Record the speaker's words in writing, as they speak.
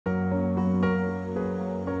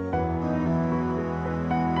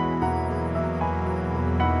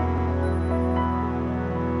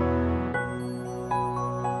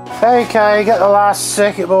Okay, got the last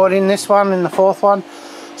circuit board in this one, in the fourth one.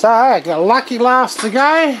 So I got a lucky last to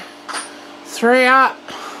go. 3 up.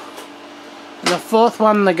 And the fourth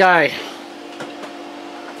one to go.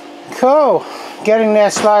 Cool. Getting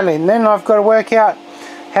there slowly. And then I've got to work out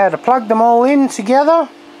how to plug them all in together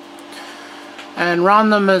and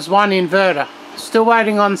run them as one inverter. Still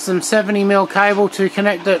waiting on some 70mm cable to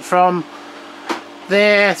connect it from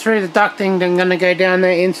there through the ducting. Then going to go down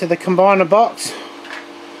there into the combiner box.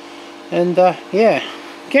 And yeah,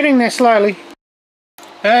 getting there slowly.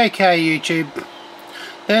 Okay YouTube,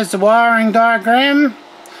 there's the wiring diagram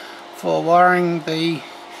for wiring the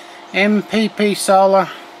MPP Solar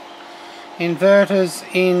inverters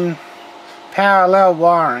in parallel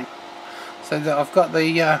wiring. So that I've got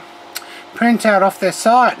the printout off their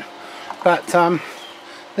site, but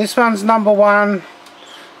this one's number 1,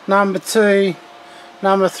 number 2,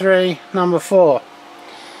 number 3, number 4.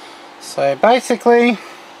 So basically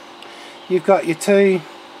you've got your two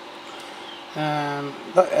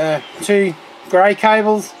grey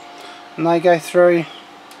cables, and they go through,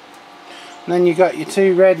 and then you got your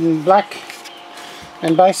 2 red and black,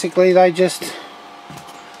 and basically they just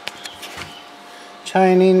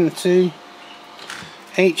chain into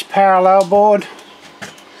each parallel board.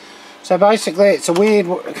 So basically it's a weird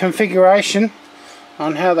configuration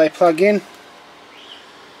on how they plug in.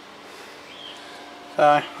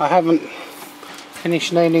 So I haven't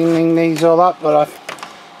finished neating these all up, but I've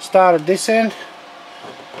started this end,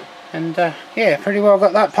 and yeah, pretty well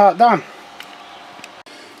got that part done.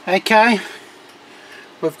 Okay,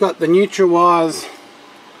 we've got the neutral wires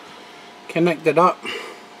connected up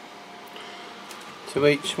to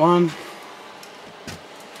each one.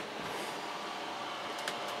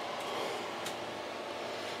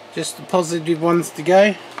 Just the positive ones to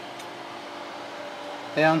go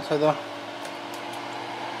down to the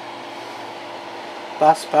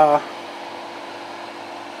bus bar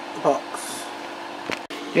box.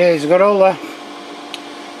 Yeah, he's got all the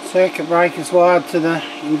circuit breakers wired to the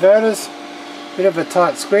inverters. Bit of a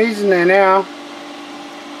tight squeeze in there now.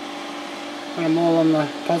 Got them all on the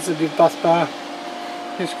positive bus bar.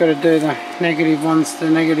 Just got to do the negative ones to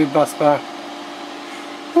the negative bus bar.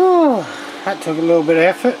 Whew, that took a little bit of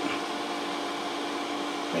effort.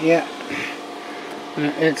 But yeah,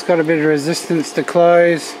 it's got a bit of resistance to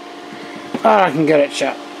close. Oh, I can get it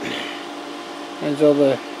shut. There's all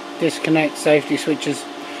the disconnect safety switches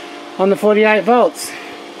on the 48 volts.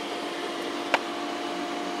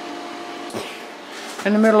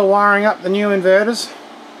 In the middle of wiring up the new inverters.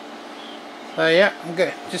 So yeah,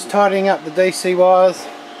 okay, just tidying up the DC wires.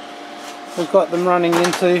 We've got them running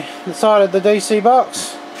into the side of the DC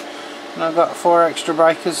box. And I've got 4 extra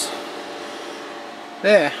breakers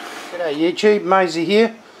there. G'day YouTube, Maisie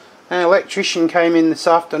here. An electrician came in this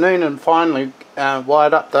afternoon and finally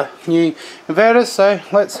wired up the new inverters, so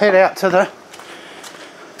let's head out to the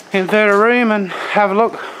inverter room and have a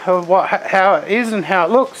look at how it is and how it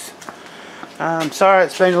looks. Sorry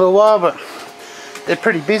it's been a little while, but they're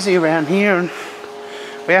pretty busy around here and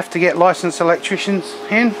we have to get licensed electricians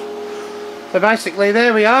in. So basically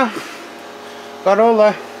there we are, got all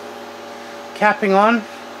the capping on.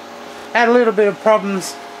 Had a little bit of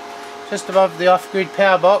problems just above the off-grid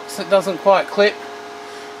power box. It doesn't quite clip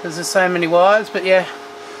because there's so many wires, but yeah,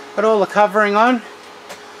 got all the covering on.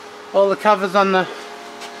 All the covers on the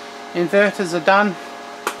inverters are done,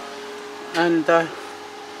 and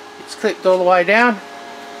it's clipped all the way down.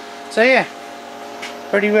 So yeah,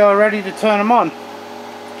 pretty well ready to turn them on.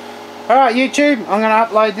 Alright YouTube, I'm going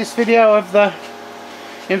to upload this video of the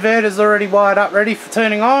inverters already wired up ready for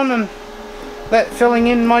turning on and filling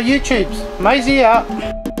in my YouTubes. Maisie out.